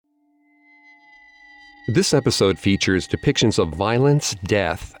This episode features depictions of violence,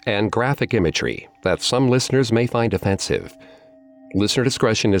 death, and graphic imagery that some listeners may find offensive. Listener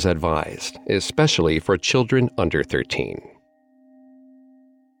discretion is advised, especially for children under 13.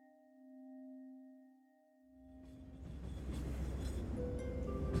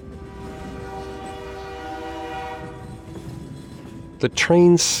 The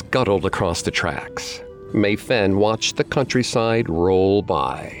train scuttled across the tracks. Mei Fen watched the countryside roll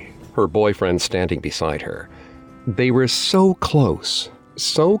by, her boyfriend standing beside her. They were so close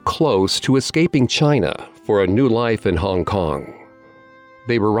to escaping China for a new life in Hong Kong.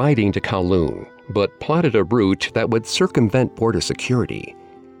 They were riding to Kowloon, but plotted a route that would circumvent border security.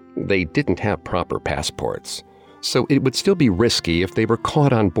 They didn't have proper passports, so it would still be risky if they were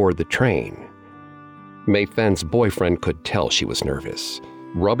caught on board the train. Mei Fen's boyfriend could tell she was nervous,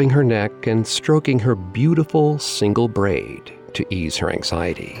 rubbing her neck and stroking her beautiful single braid to ease her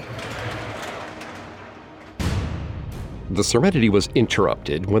anxiety. The serenity was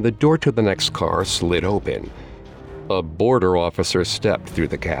interrupted when the door to the next car slid open. A border officer stepped through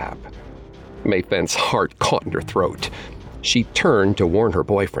the gap. Mei Fen's heart caught in her throat. She turned to warn her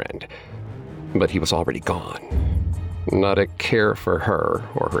boyfriend, but he was already gone. Not a care for her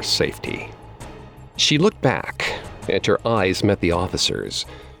or her safety. She looked back, and her eyes met the officer's.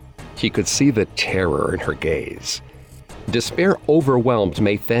 He could see the terror in her gaze. Despair overwhelmed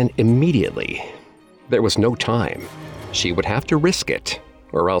Mei Fen immediately. There was no time. She would have to risk it,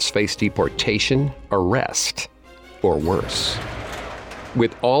 or else face deportation, arrest, or worse.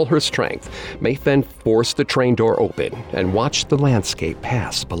 With all her strength, Mei Fen forced the train door open and watched the landscape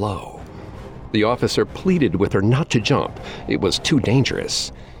pass below. The officer pleaded with her not to jump. It was too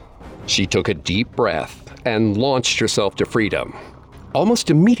dangerous. She took a deep breath and launched herself to freedom.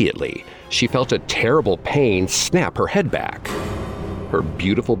 Almost immediately, she felt a terrible pain snap her head back. Her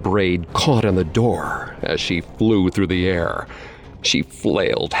beautiful braid caught on the door as she flew through the air. She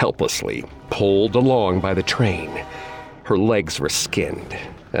flailed helplessly, pulled along by the train. Her legs were skinned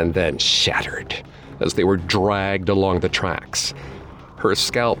and then shattered as they were dragged along the tracks. Her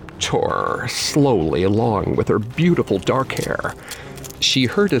scalp tore slowly along with her beautiful dark hair. She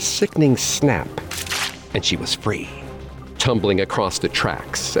heard a sickening snap, and she was free, tumbling across the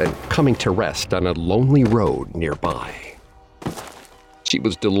tracks and coming to rest on a lonely road nearby. She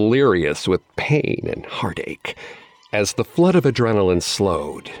was delirious with pain and heartache. As the flood of adrenaline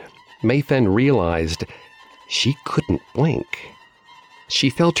slowed, Mei Fen realized she couldn't blink.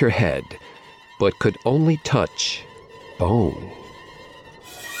 She felt her head, but could only touch bone.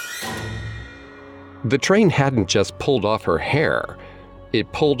 The train hadn't just pulled off her hair.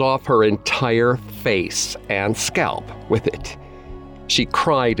 It pulled off her entire face and scalp with it. She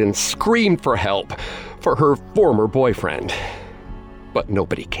cried and screamed for help for her former boyfriend. But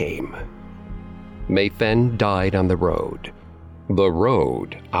nobody came. Mei Fen died on the road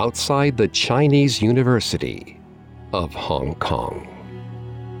outside the Chinese University of Hong Kong.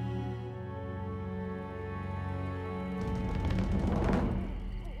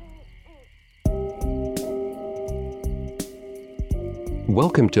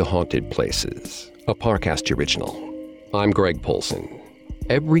 Welcome to Haunted Places, a Parcast original. I'm Greg Polson.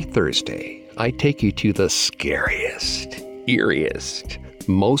 Every Thursday, I take you to the scariest, eeriest,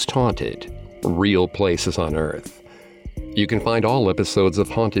 most haunted, real places on Earth. You can find all episodes of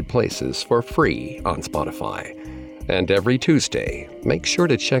Haunted Places for free on Spotify. And every Tuesday, make sure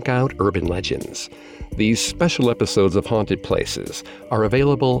to check out Urban Legends. These special episodes of Haunted Places are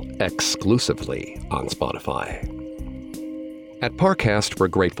available exclusively on Spotify. At Parcast, we're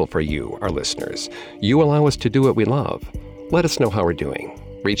grateful for you, our listeners. You allow us to do what we love. Let us know how we're doing.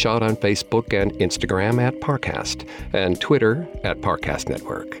 Reach out on Facebook and Instagram at Parcast, and Twitter at Parcast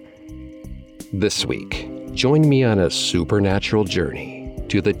Network. This week, join me on a supernatural journey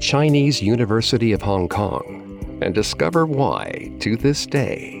to the Chinese University of Hong Kong and discover why, to this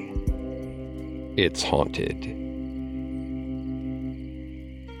day, it's haunted.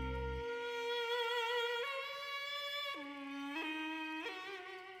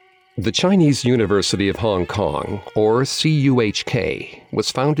 The Chinese University of Hong Kong, or CUHK,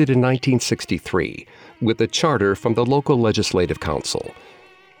 was founded in 1963 with a charter from the local legislative council.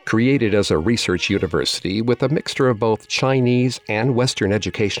 Created as a research university with a mixture of both Chinese and Western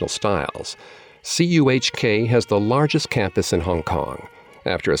educational styles, CUHK has the largest campus in Hong Kong,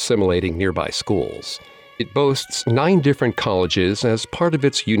 after assimilating nearby schools. It boasts 9 different colleges as part of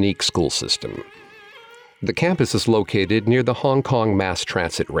its unique school system. The campus is located near the Hong Kong Mass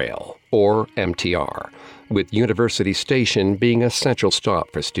Transit Rail, or MTR, with University Station being a central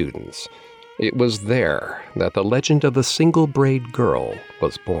stop for students. It was there that the legend of the single braid girl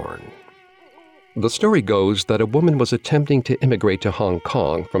was born. The story goes that a woman was attempting to immigrate to Hong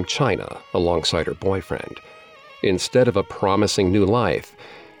Kong from China alongside her boyfriend. Instead of a promising new life,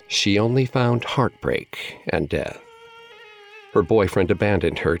 she only found heartbreak and death. Her boyfriend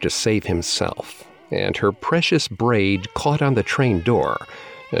abandoned her to save himself, and her precious braid caught on the train door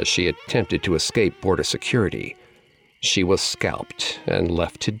as she attempted to escape border security. She was scalped and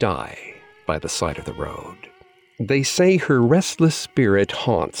left to die by the side of the road. They say her restless spirit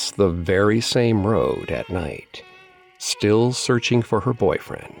haunts the very same road at night, still searching for her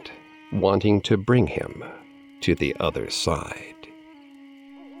boyfriend, wanting to bring him to the other side.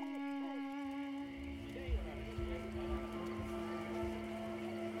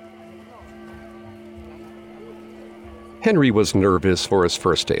 Henry was nervous for his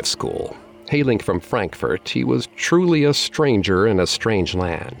first day of school. Hailing from Frankfurt, he was truly a stranger in a strange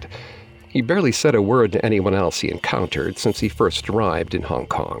land. He barely said a word to anyone else he encountered since he first arrived in Hong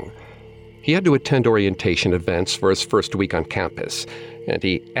Kong. He had to attend orientation events for his first week on campus, and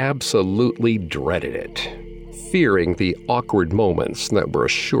he absolutely dreaded it, fearing the awkward moments that were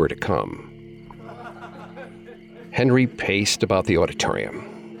sure to come. Henry paced about the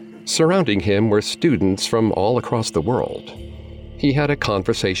auditorium. Surrounding him were students from all across the world. He had a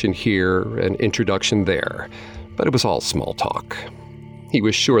conversation here, an introduction there, but it was all small talk. He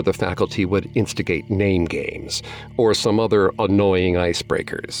was sure the faculty would instigate name games or some other annoying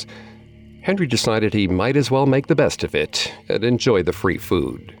icebreakers. Henry decided he might as well make the best of it and enjoy the free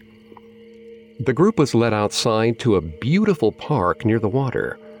food. The group was led outside to a beautiful park near the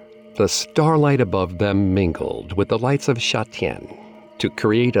water. The starlight above them mingled with the lights of Sha Tian to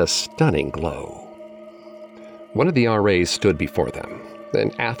create a stunning glow. One of the RAs stood before them,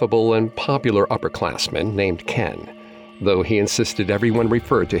 an affable and popular upperclassman named Ken, though he insisted everyone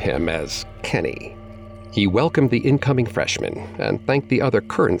referred to him as Kenny. He welcomed the incoming freshmen and thanked the other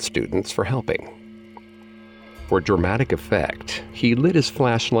current students for helping. For dramatic effect, he lit his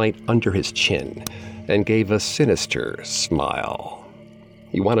flashlight under his chin and gave a sinister smile.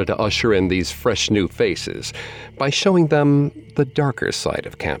 He wanted to usher in these fresh new faces by showing them the darker side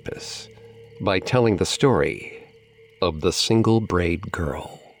of campus, by telling the story of the single braid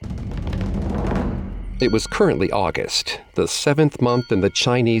girl. It was currently August, the 7th month in the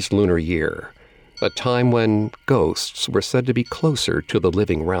Chinese lunar year, a time when ghosts were said to be closer to the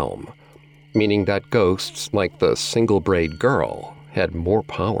living realm, meaning that ghosts like the single braid girl had more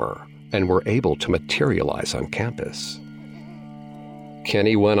power and were able to materialize on campus.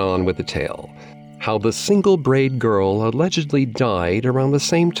 Kenny went on with the tale, how the single braid girl allegedly died around the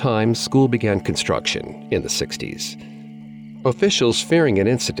same time school began construction in the 60s. Officials fearing an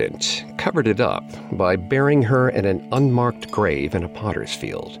incident covered it up by burying her in an unmarked grave in a potter's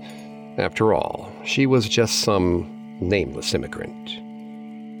field. After all, she was just some nameless immigrant.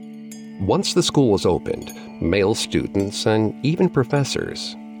 Once the school was opened, male students and even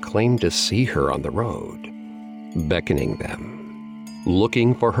professors claimed to see her on the road, beckoning them,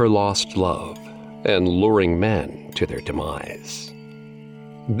 looking for her lost love and luring men to their demise.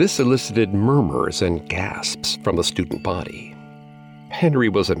 This elicited murmurs and gasps from the student body. Henry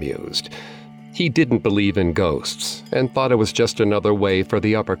was amused. He didn't believe in ghosts and thought it was just another way for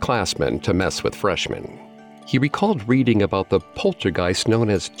the upperclassmen to mess with freshmen. He recalled reading about the poltergeist known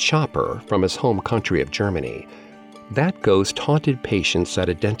as Chopper from his home country of Germany. That ghost haunted patients at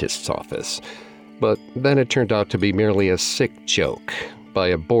a dentist's office, but then it turned out to be merely a sick joke by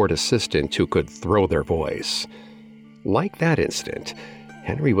a bored assistant who could throw their voice. Like that incident,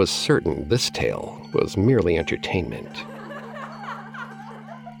 Henry was certain this tale was merely entertainment.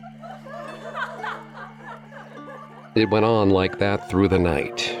 It went on like that through the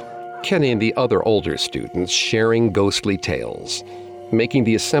night. Kenny and the other older students sharing ghostly tales, making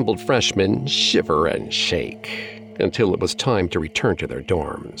the assembled freshmen shiver and shake until it was time to return to their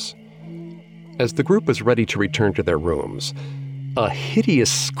dorms. As the group was ready to return to their rooms, a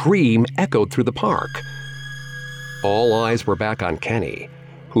hideous scream echoed through the park. All eyes were back on Kenny,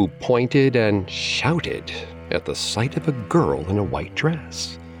 who pointed and shouted at the sight of a girl in a white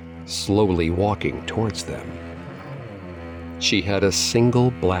dress, slowly walking towards them. She had a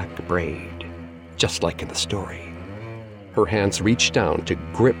single black braid, just like in the story. Her hands reached down to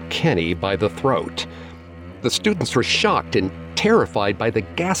grip Kenny by the throat. The students were shocked and terrified by the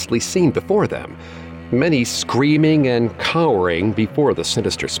ghastly scene before them, many screaming and cowering before the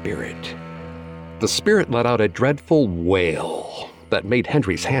sinister spirit. The spirit let out a dreadful wail that made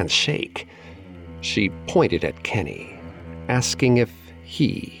Henry's hands shake. She pointed at Kenny, asking if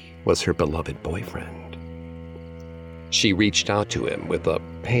he was her beloved boyfriend. She reached out to him with a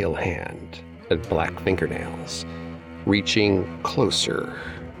pale hand and black fingernails, reaching closer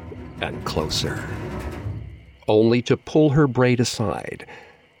and closer, only to pull her braid aside,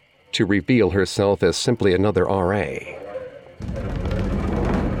 to reveal herself as simply another RA.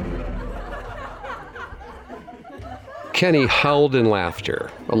 Kenny howled in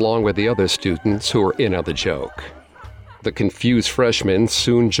laughter, along with the other students who were in on the joke. The confused freshmen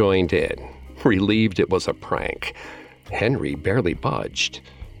soon joined in, relieved it was a prank. Henry barely budged.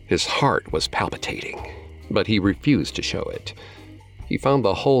 His heart was palpitating, but he refused to show it. He found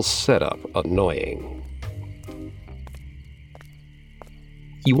the whole setup annoying.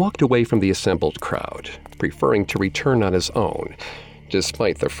 He walked away from the assembled crowd, preferring to return on his own,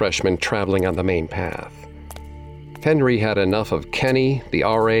 despite the freshmen traveling on the main path. Henry had enough of Kenny, the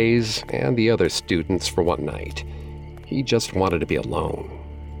RAs, and the other students for one night. He just wanted to be alone.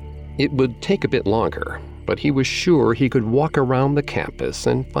 It would take a bit longer, but he was sure he could walk around the campus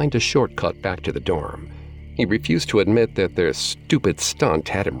and find a shortcut back to the dorm. He refused to admit that their stupid stunt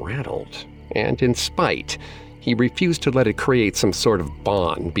had him rattled, and in spite, he refused to let it create some sort of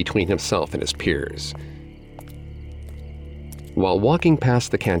bond between himself and his peers. While walking past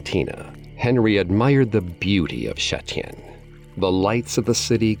the cantina, Henry admired the beauty of Châtillon. The lights of the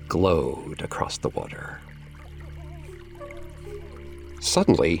city glowed across the water.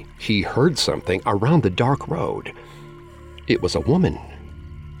 Suddenly, he heard something around the dark road. It was a woman,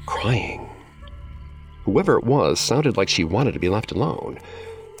 crying. Whoever it was sounded like she wanted to be left alone,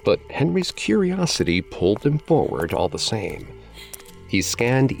 but Henry's curiosity pulled him forward all the same. He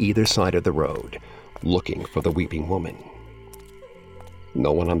scanned either side of the road, looking for the weeping woman.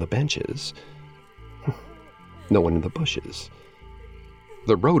 No one on the benches. No one in the bushes.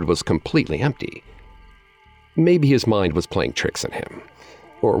 The road was completely empty. Maybe his mind was playing tricks on him.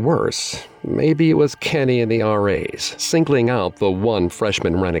 Or worse, maybe it was Kenny and the RAs, singling out the one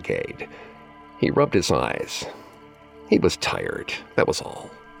freshman renegade. He rubbed his eyes. He was tired, that was all.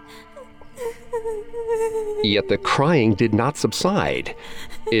 Yet the crying did not subside.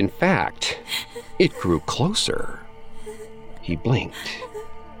 In fact, it grew closer. He blinked,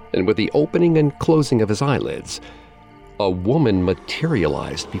 and with the opening and closing of his eyelids, a woman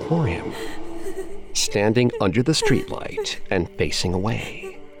materialized before him, standing under the streetlight and facing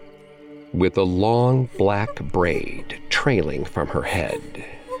away, with a long black braid trailing from her head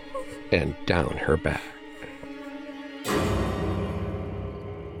and down her back.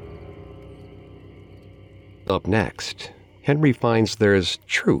 Up next, Henry finds there's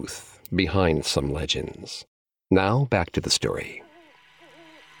truth behind some legends. Now back to the story.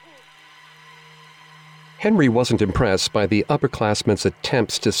 Henry wasn't impressed by the upperclassmen's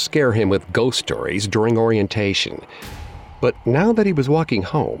attempts to scare him with ghost stories during orientation. But now that he was walking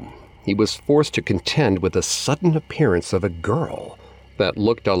home, he was forced to contend with the sudden appearance of a girl that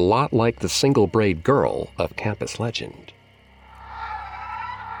looked a lot like the single-braid girl of campus legend.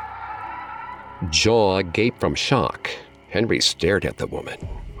 Jaw agape from shock, Henry stared at the woman,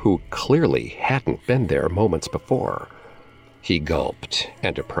 who clearly hadn't been there moments before. He gulped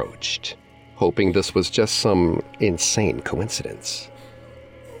and approached, hoping this was just some insane coincidence.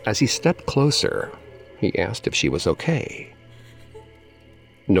 As he stepped closer, he asked if she was okay.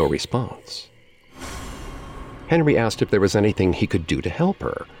 No response. Henry asked if there was anything he could do to help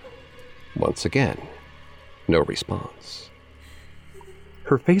her. Once again, no response.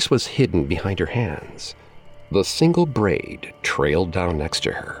 Her face was hidden behind her hands. The single braid trailed down next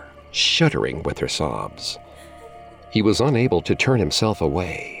to her, shuddering with her sobs. He was unable to turn himself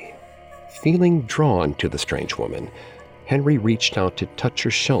away. Feeling drawn to the strange woman, Henry reached out to touch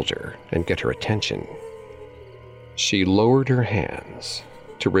her shoulder and get her attention. She lowered her hands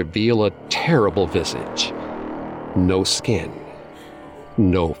to reveal a terrible visage. No skin,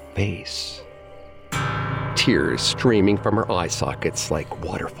 no face. Tears streaming from her eye sockets like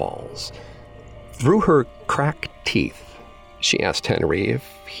waterfalls. Through her cracked teeth, she asked Henry if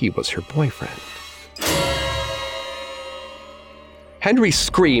he was her boyfriend. Henry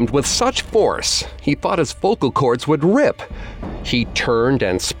screamed with such force, he thought his vocal cords would rip. He turned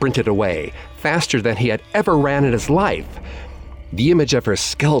and sprinted away, faster than he had ever ran in his life. The image of her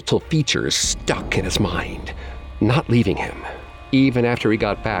skeletal features stuck in his mind, not leaving him, even after he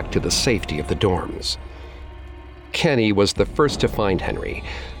got back to the safety of the dorms. Kenny was the first to find Henry,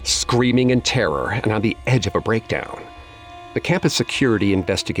 screaming in terror and on the edge of a breakdown. The campus security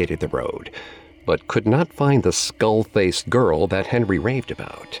investigated the road, but could not find the skull-faced girl that Henry raved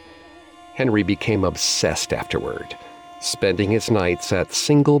about. Henry became obsessed afterward, spending his nights at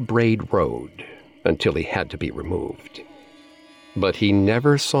Single Braid Road until he had to be removed. But he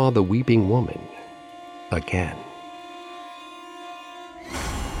never saw the weeping woman again.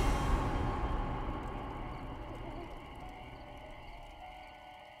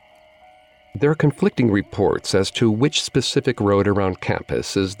 There are conflicting reports as to which specific road around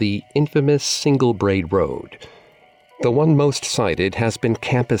campus is the infamous Single Braid Road. The one most cited has been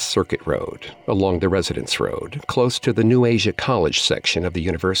Campus Circuit Road, along the Residence Road, close to the New Asia College section of the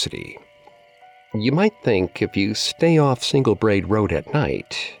university. You might think if you stay off Single Braid Road at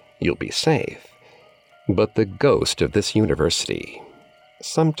night, you'll be safe. But the ghost of this university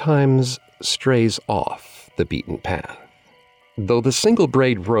sometimes strays off the beaten path. Though the Single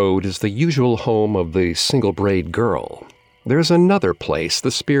Braid Road is the usual home of the Single Braid Girl, there's another place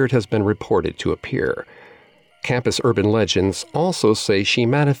the spirit has been reported to appear. Campus urban legends also say she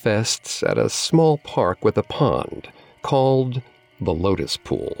manifests at a small park with a pond called the Lotus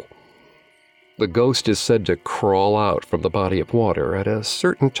Pool. The ghost is said to crawl out from the body of water at a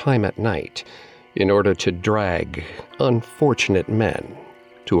certain time at night in order to drag unfortunate men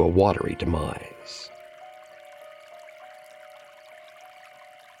to a watery demise.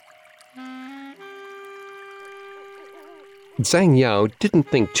 Zhang Yao didn't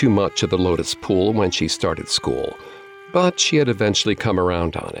think too much of the Lotus Pool when she started school, but she had eventually come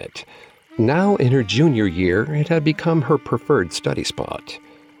around on it. Now, in her junior year, it had become her preferred study spot,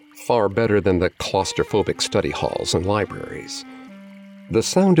 far better than the claustrophobic study halls and libraries. The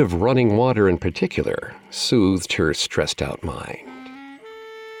sound of running water in particular soothed her stressed-out mind.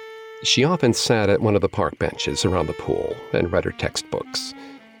 She often sat at one of the park benches around the pool and read her textbooks.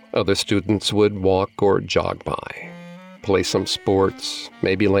 Other students would walk or jog by, play some sports,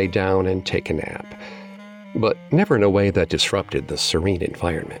 maybe lay down and take a nap, but never in a way that disrupted the serene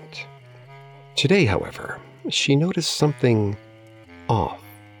environment. Today, however, she noticed something off.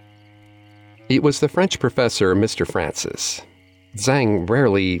 It was the French professor, Mr. Francis. Zhang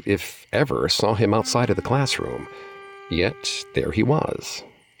rarely, if ever, saw him outside of the classroom, yet there he was,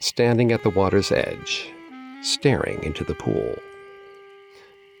 standing at the water's edge, staring into the pool.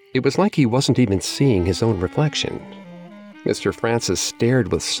 It was like he wasn't even seeing his own reflection. Mr. Francis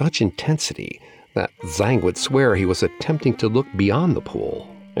stared with such intensity that Zhang would swear he was attempting to look beyond the pool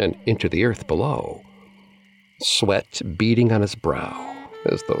and into the earth below. Sweat beading on his brow,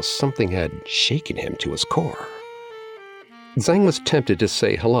 as though something had shaken him to his core. Zhang was tempted to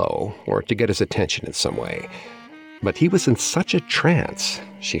say hello or to get his attention in some way, but he was in such a trance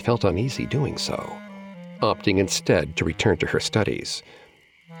she felt uneasy doing so, opting instead to return to her studies.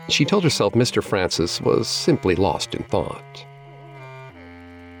 She told herself Mr. Francis was simply lost in thought.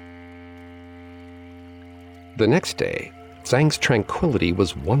 The next day, Zhang's tranquility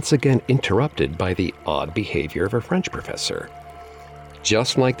was once again interrupted by the odd behavior of her French professor.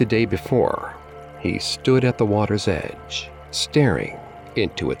 Just like the day before, he stood at the water's edge, staring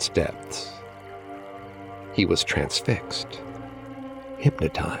into its depths. He was transfixed,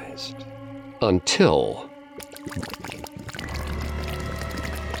 hypnotized, until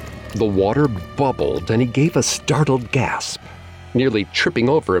the water bubbled and he gave a startled gasp, nearly tripping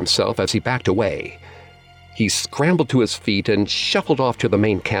over himself as he backed away. He scrambled to his feet and shuffled off to the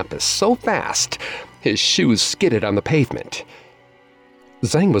main campus so fast his shoes skidded on the pavement.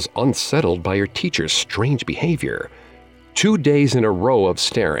 Zhang was unsettled by her teacher's strange behavior. 2 days in a row of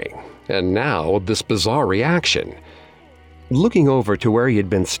staring, and now this bizarre reaction. Looking over to where he had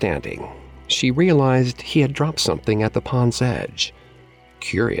been standing, she realized he had dropped something at the pond's edge.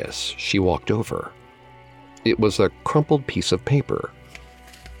 Curious, she walked over. It was a crumpled piece of paper.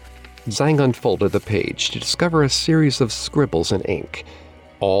 Zhang unfolded the page to discover a series of scribbles in ink,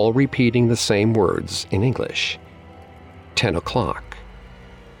 all repeating the same words in English. 10 o'clock.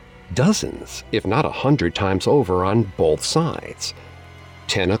 Dozens, if not 100 times over on both sides.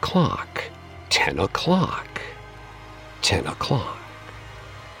 10 o'clock. 10 o'clock. 10 o'clock.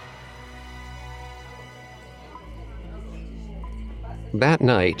 That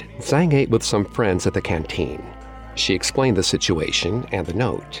night, Zhang ate with some friends at the canteen. She explained the situation and the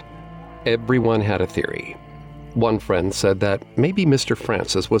note. Everyone had a theory. One friend said that maybe Mr.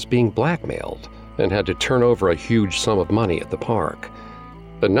 Francis was being blackmailed and had to turn over a huge sum of money at the park.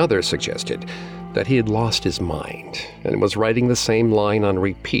 Another suggested that he had lost his mind and was writing the same line on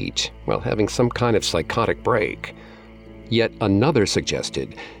repeat while having some kind of psychotic break. Yet another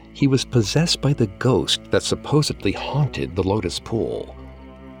suggested he was possessed by the ghost that supposedly haunted the Lotus Pool,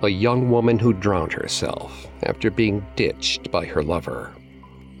 a young woman who drowned herself after being ditched by her lover.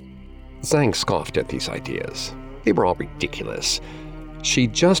 Zhang scoffed at these ideas. They were all ridiculous. She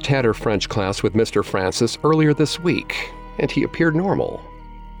just had her French class with Mr. Francis earlier this week, and he appeared normal.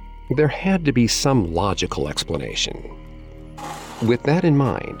 There had to be some logical explanation. With that in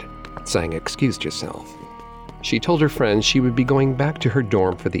mind, Zhang excused herself. She told her friends she would be going back to her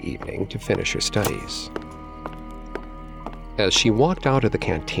dorm for the evening to finish her studies. As she walked out of the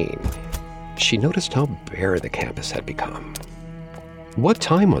canteen, she noticed how bare the campus had become. What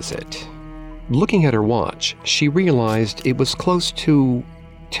time was it? Looking at her watch, she realized it was close to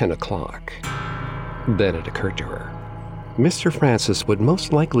 10 o'clock. Then it occurred to her. Mr. Francis would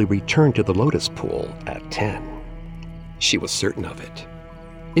most likely return to the Lotus Pool at 10. She was certain of it.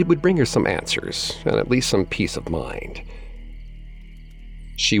 It would bring her some answers and at least some peace of mind.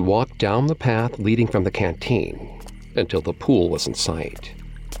 She walked down the path leading from the canteen until the pool was in sight.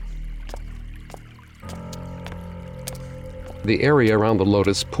 The area around the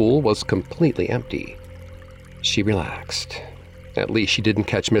Lotus Pool was completely empty. She relaxed. At least she didn't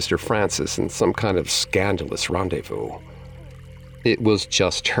catch Mr. Francis in some kind of scandalous rendezvous. It was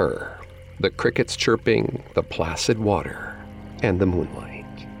just her, the crickets chirping, the placid water, and the moonlight.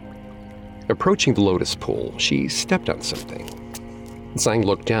 Approaching the Lotus Pool, she stepped on something. Zhang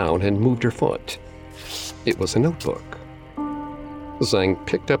looked down and moved her foot. It was a notebook. Zhang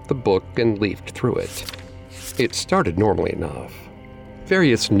picked up the book and leafed through it. It started normally enough.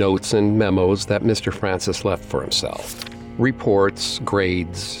 Various notes and memos that Mr. Francis left for himself. Reports,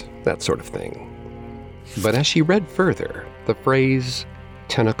 grades, that sort of thing. But as she read further, the phrase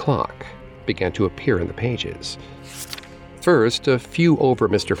 10 o'clock began to appear in the pages. First, a few over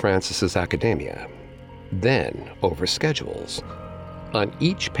Mr. Francis's academia. Then, over schedules. On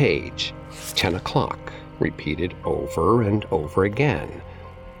each page, 10 o'clock, repeated over and over again,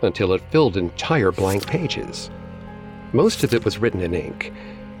 until it filled entire blank pages. Most of it was written in ink,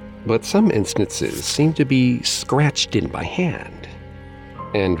 but some instances seemed to be scratched in by hand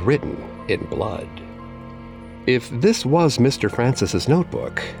and written in blood. If this was Mr. Francis's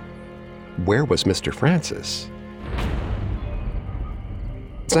notebook, where was Mr. Francis?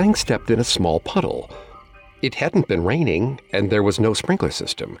 Zhang stepped in a small puddle. It hadn't been raining, and there was no sprinkler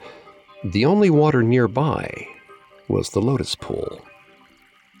system. The only water nearby was the Lotus Pool.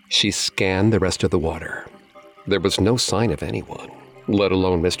 She scanned the rest of the water. There was no sign of anyone, let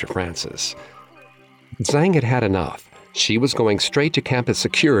alone Mr. Francis. Zhang had had enough. She was going straight to campus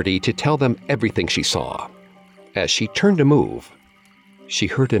security to tell them everything she saw. As she turned to move, she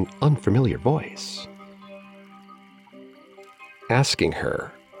heard an unfamiliar voice asking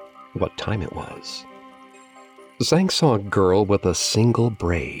her what time it was. Zhang saw a girl with a single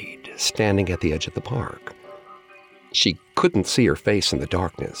braid standing at the edge of the park. She couldn't see her face in the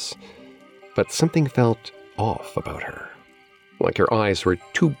darkness, but something felt off about her, like her eyes were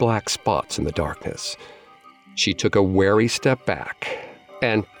two black spots in the darkness. She took a wary step back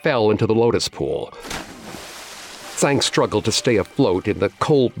and fell into the Lotus Pool. Zhang struggled to stay afloat in the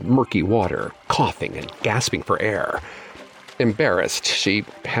cold, murky water, coughing and gasping for air. Embarrassed, she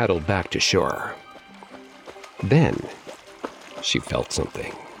paddled back to shore. Then, she felt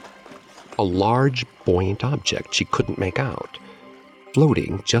something. A large, buoyant object she couldn't make out,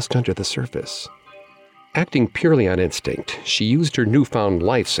 floating just under the surface. Acting purely on instinct, she used her newfound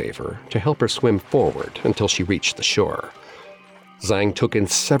lifesaver to help her swim forward until she reached the shore. Zhang took in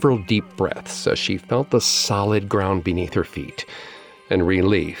several deep breaths as she felt the solid ground beneath her feet, and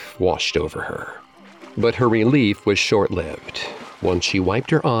relief washed over her. But her relief was short-lived. Once she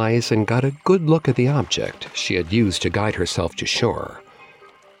wiped her eyes and got a good look at the object she had used to guide herself to shore,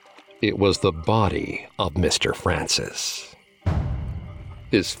 it was the body of Mr. Francis.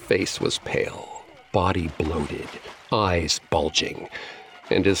 His face was pale, body bloated, eyes bulging,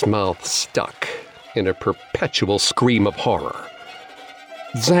 and his mouth stuck in a perpetual scream of horror.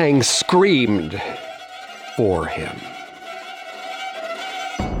 Zhang screamed for him.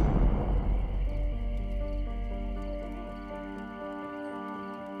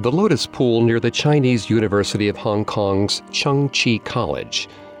 The Lotus Pool near the Chinese University of Hong Kong's Chung Chi College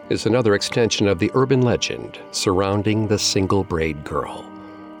is another extension of the urban legend surrounding the single braid girl.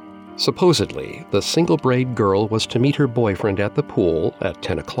 Supposedly, the single braid girl was to meet her boyfriend at the pool at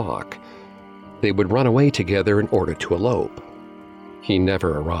 10 o'clock. They would run away together in order to elope. He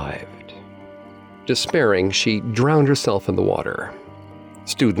never arrived. Despairing, she drowned herself in the water.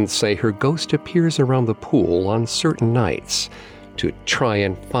 Students say her ghost appears around the pool on certain nights to try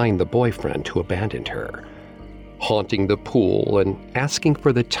and find the boyfriend who abandoned her, haunting the pool and asking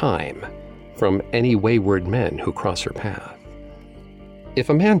for the time from any wayward men who cross her path. If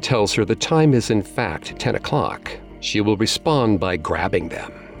a man tells her the time is in fact 10 o'clock, she will respond by grabbing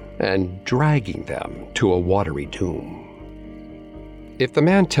them and dragging them to a watery doom. If the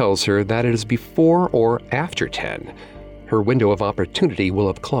man tells her that it is before or after 10, her window of opportunity will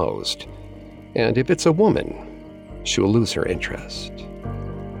have closed. And if it's a woman, she will lose her interest.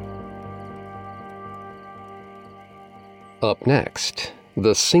 Up next,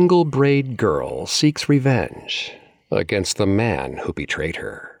 the single braid girl seeks revenge against the man who betrayed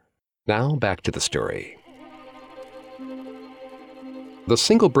her. Now back to the story. The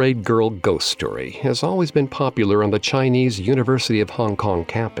single-braid girl ghost story has always been popular on the Chinese University of Hong Kong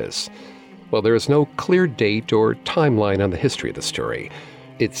campus. While there is no clear date or timeline on the history of the story,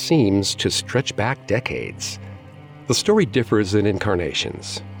 it seems to stretch back decades. The story differs in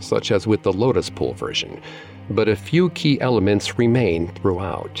incarnations, such as with the Lotus Pool version, but a few key elements remain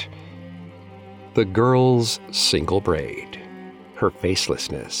throughout. The girl's single braid, her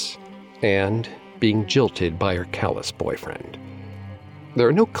facelessness, and being jilted by her callous boyfriend. There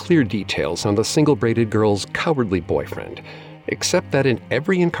are no clear details on the single-braided girl's cowardly boyfriend, except that in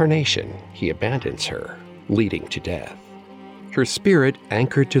every incarnation he abandons her, leading to death. Her spirit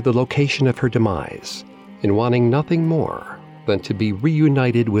anchored to the location of her demise, in wanting nothing more than to be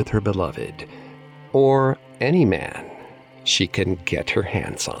reunited with her beloved, or any man she can get her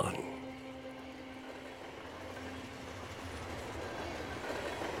hands on.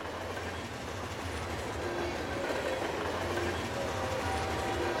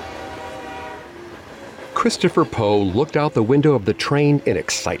 Christopher Poe looked out the window of the train in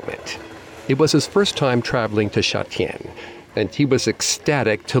excitement. It was his first time traveling to Shatian, and he was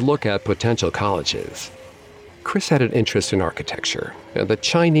ecstatic to look at potential colleges. Chris had an interest in architecture, and the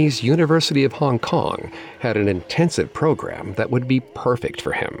Chinese University of Hong Kong had an intensive program that would be perfect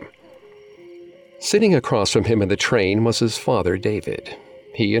for him. Sitting across from him in the train was his father, David.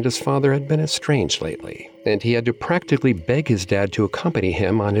 He and his father had been estranged lately, and he had to practically beg his dad to accompany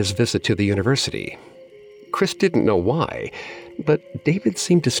him on his visit to the university. Chris didn't know why, but David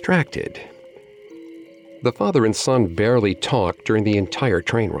seemed distracted. The father and son barely talked during the entire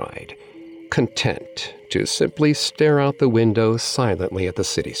train ride, content to simply stare out the window silently at the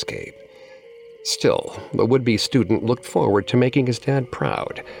cityscape. Still, the would-be student looked forward to making his dad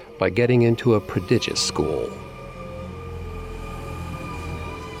proud by getting into a prodigious school.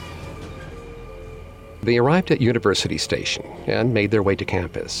 They arrived at University Station and made their way to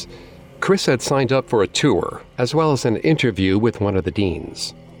campus. Chris had signed up for a tour, as well as an interview with one of the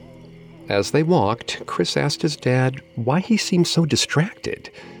deans. As they walked, Chris asked his dad why he seemed so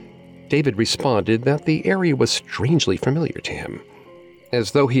distracted. David responded that the area was strangely familiar to him, as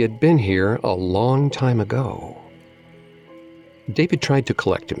though he had been here a long time ago. David tried to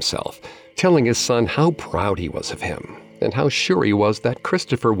collect himself, telling his son how proud he was of him, and how sure he was that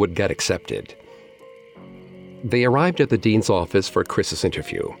Christopher would get accepted. They arrived at the dean's office for Chris's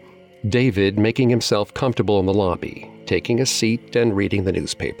interview, David making himself comfortable in the lobby, taking a seat and reading the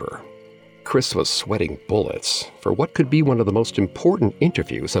newspaper. Chris was sweating bullets for what could be one of the most important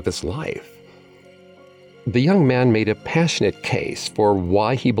interviews of his life. The young man made a passionate case for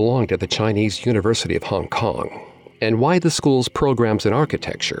why he belonged at the Chinese University of Hong Kong, and why the school's programs in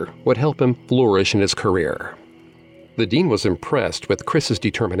architecture would help him flourish in his career. The dean was impressed with Chris's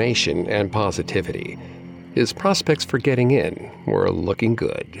determination and positivity. His prospects for getting in were looking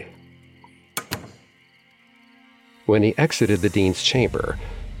good. When he exited the dean's chamber,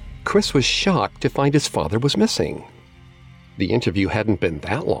 Chris was shocked to find his father was missing. The interview hadn't been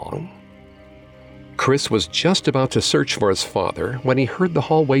that long. Chris was just about to search for his father when he heard the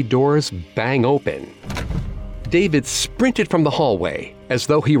hallway doors bang open. David sprinted from the hallway as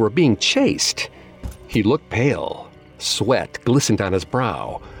though he were being chased. He looked pale. Sweat glistened on his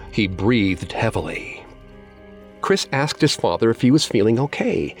brow. He breathed heavily. Chris asked his father if he was feeling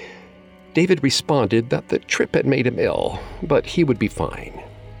okay. David responded that the trip had made him ill, but he would be fine.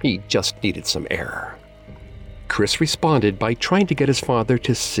 He just needed some air. Chris responded by trying to get his father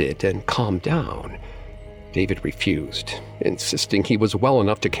to sit and calm down. David refused, insisting he was well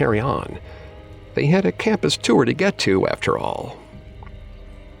enough to carry on. They had a campus tour to get to, after all.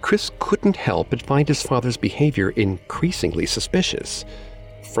 Chris couldn't help but find his father's behavior increasingly suspicious.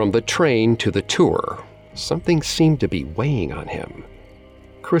 From the train to the tour, something seemed to be weighing on him.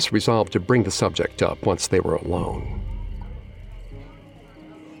 Chris resolved to bring the subject up once they were alone.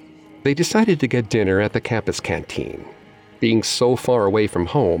 They decided to get dinner at the campus canteen. Being so far away from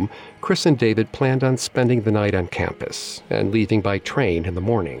home, Chris and David planned on spending the night on campus and leaving by train in the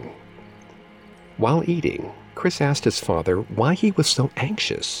morning. While eating, Chris asked his father why he was so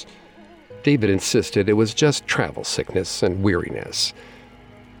anxious. David insisted it was just travel sickness and weariness.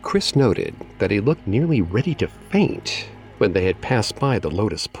 Chris noted that he looked nearly ready to faint when they had passed by the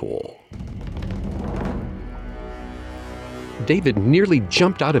Lotus Pool. David nearly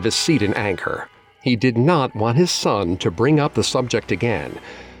jumped out of his seat in anger. He did not want his son to bring up the subject again.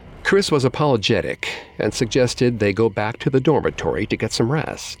 Chris was apologetic and suggested they go back to the dormitory to get some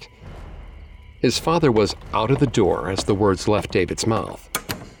rest. His father was out of the door as the words left David's mouth.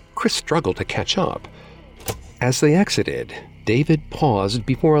 Chris struggled to catch up. As they exited, David paused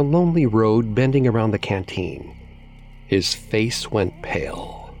before a lonely road bending around the canteen. His face went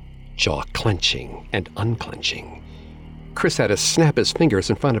pale, jaw clenching and unclenching. Chris had to snap his fingers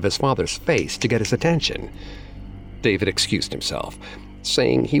in front of his father's face to get his attention. David excused himself,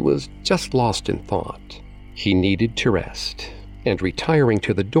 saying he was just lost in thought. He needed to rest, and retiring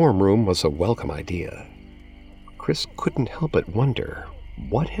to the dorm room was a welcome idea. Chris couldn't help but wonder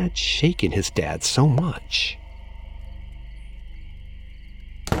what had shaken his dad so much.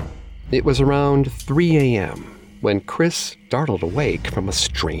 It was around 3 a.m. when Chris startled awake from a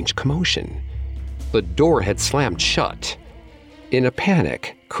strange commotion. The door had slammed shut. In a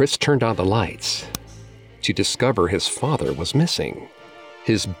panic, Chris turned on the lights to discover his father was missing.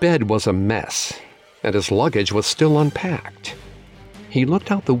 His bed was a mess, and his luggage was still unpacked. He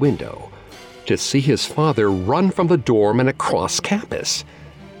looked out the window to see his father run from the dorm and across campus.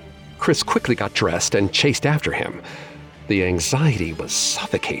 Chris quickly got dressed and chased after him. The anxiety was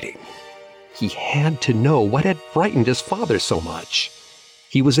suffocating. He had to know what had frightened his father so much.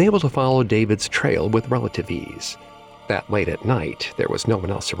 He was able to follow David's trail with relative ease. That late at night, there was no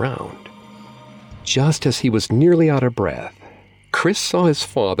one else around. Just as he was nearly out of breath, Chris saw his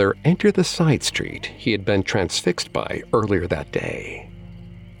father enter the side street he had been transfixed by earlier that day.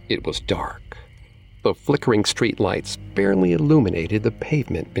 It was dark. The flickering street lights barely illuminated the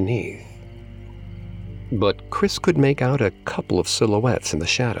pavement beneath. But Chris could make out a couple of silhouettes in the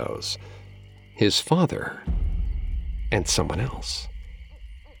shadows. His father and someone else.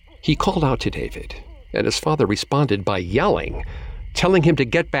 He called out to David, and his father responded by yelling, telling him to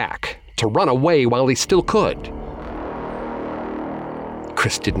get back, to run away while he still could.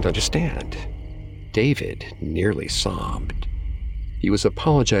 Chris didn't understand. David nearly sobbed. He was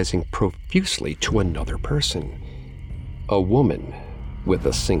apologizing profusely to another person, a woman with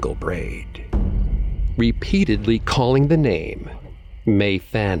a single braid, repeatedly calling the name Mei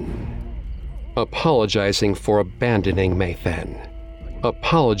Fen, apologizing for abandoning Mei Fen,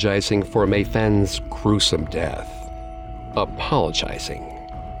 apologizing for Mei Fen's gruesome death, apologizing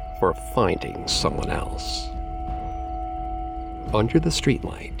for finding someone else. Under the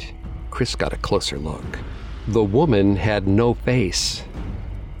streetlight, Chris got a closer look. The woman had no face.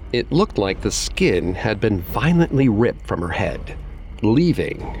 It looked like the skin had been violently ripped from her head,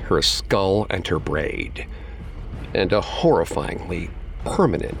 leaving her skull and her braid, and a horrifyingly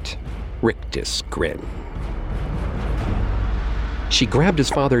permanent rictus grin. She grabbed his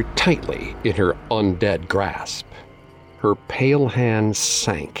father tightly in her undead grasp. Her pale hand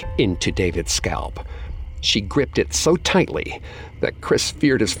sank into David's scalp. She gripped it so tightly that Chris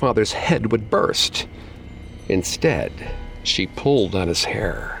feared his father's head would burst. Instead, she pulled on his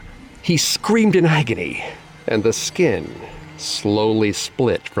hair. He screamed in agony, and the skin slowly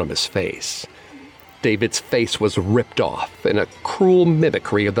split from his face. David's face was ripped off in a cruel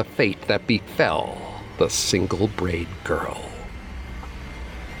mimicry of the fate that befell the single-braid girl.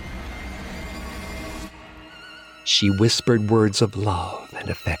 She whispered words of love and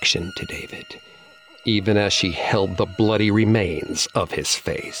affection to David, even as she held the bloody remains of his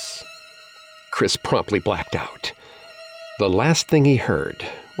face. Chris promptly blacked out. The last thing he heard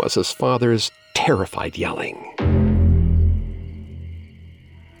was his father's terrified yelling.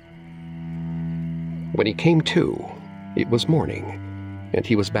 When he came to, it was morning, and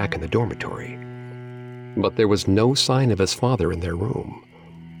he was back in the dormitory. But there was no sign of his father in their room.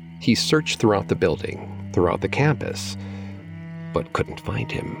 He searched throughout the building, throughout the campus, but couldn't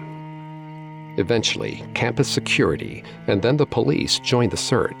find him. Eventually, campus security and then the police joined the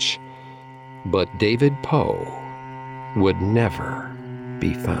search. But David Poe would never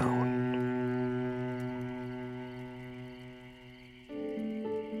be found.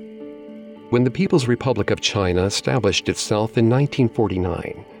 When the People's Republic of China established itself in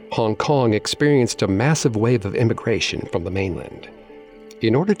 1949, Hong Kong experienced a massive wave of immigration from the mainland.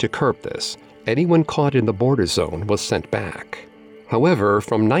 In order to curb this, anyone caught in the border zone was sent back. However,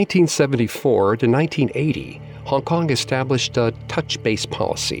 from 1974 to 1980, Hong Kong established a touch-base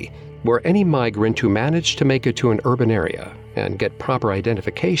policy where any migrant who managed to make it to an urban area and get proper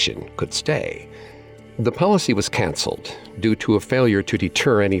identification could stay. The policy was canceled due to a failure to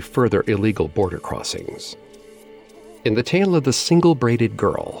deter any further illegal border crossings. In the tale of the single-braided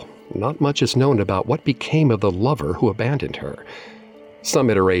girl, not much is known about what became of the lover who abandoned her. Some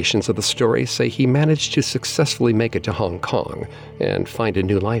iterations of the story say he managed to successfully make it to Hong Kong and find a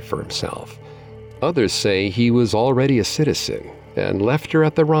new life for himself. Others say he was already a citizen and left her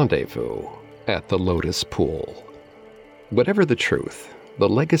at the rendezvous at the Lotus Pool. Whatever the truth, the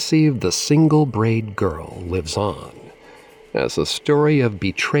legacy of the single-braid girl lives on as a story of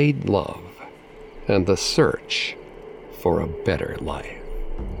betrayed love and the search for a better life.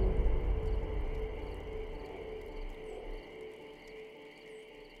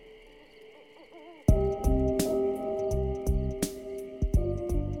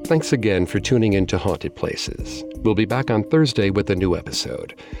 Thanks again for tuning in to Haunted Places. We'll be back on Thursday with a new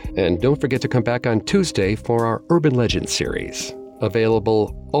episode. And don't forget to come back on Tuesday for our Urban Legends series,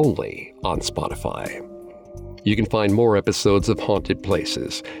 available only on Spotify. You can find more episodes of Haunted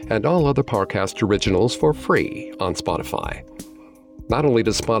Places and all other Parcast originals for free on Spotify. Not only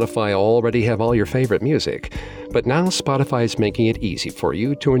does Spotify already have all your favorite music, but now Spotify is making it easy for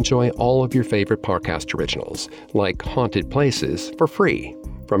you to enjoy all of your favorite Parcast originals, like Haunted Places, for free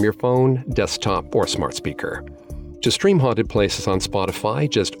from your phone, desktop, or smart speaker. To stream Haunted Places on Spotify,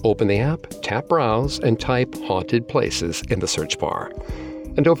 just open the app, tap Browse, and type Haunted Places in the search bar.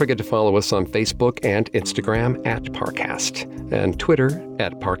 And don't forget to follow us on Facebook and Instagram at Parcast, and Twitter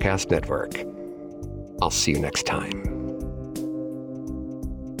at Parcast Network. I'll see you next time.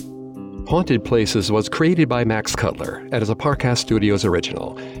 Haunted Places was created by Max Cutler and is a Parcast Studios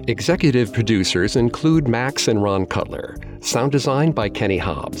original. Executive producers include Max and Ron Cutler. Sound design by Kenny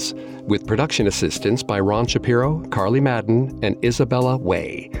Hobbs. With production assistance by Ron Shapiro, Carly Madden, and Isabella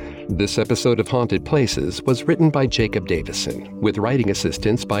Way. This episode of Haunted Places was written by Jacob Davison, with writing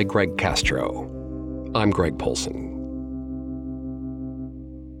assistance by Greg Castro. I'm Greg Polson.